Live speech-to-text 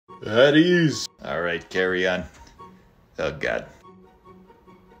At ease. Alright, carry on. Oh, God.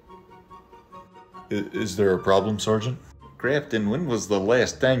 Is there a problem, Sergeant? Crafton, when was the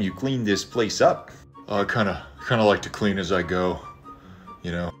last time you cleaned this place up? I kinda like to clean as I go,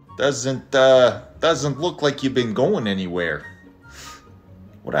 you know. Doesn't look like you've been going anywhere.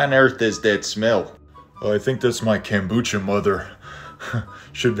 What on earth is that smell? I think that's my kombucha, Mother.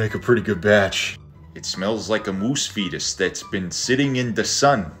 Should make a pretty good batch. It smells like a moose fetus that's been sitting in the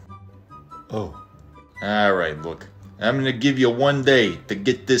sun. Oh. Alright, look. I'm gonna give you 1 day to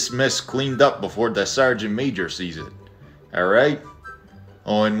get this mess cleaned up before the Sergeant Major sees it. Alright?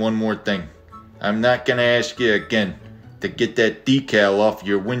 Oh, and one more thing. I'm not gonna ask you again to get that decal off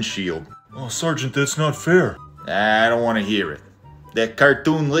your windshield. Oh, Sergeant, that's not fair. I don't want to hear it. That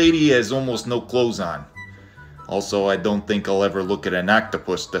cartoon lady has almost no clothes on. Also, I don't think I'll ever look at an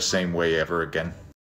octopus the same way ever again.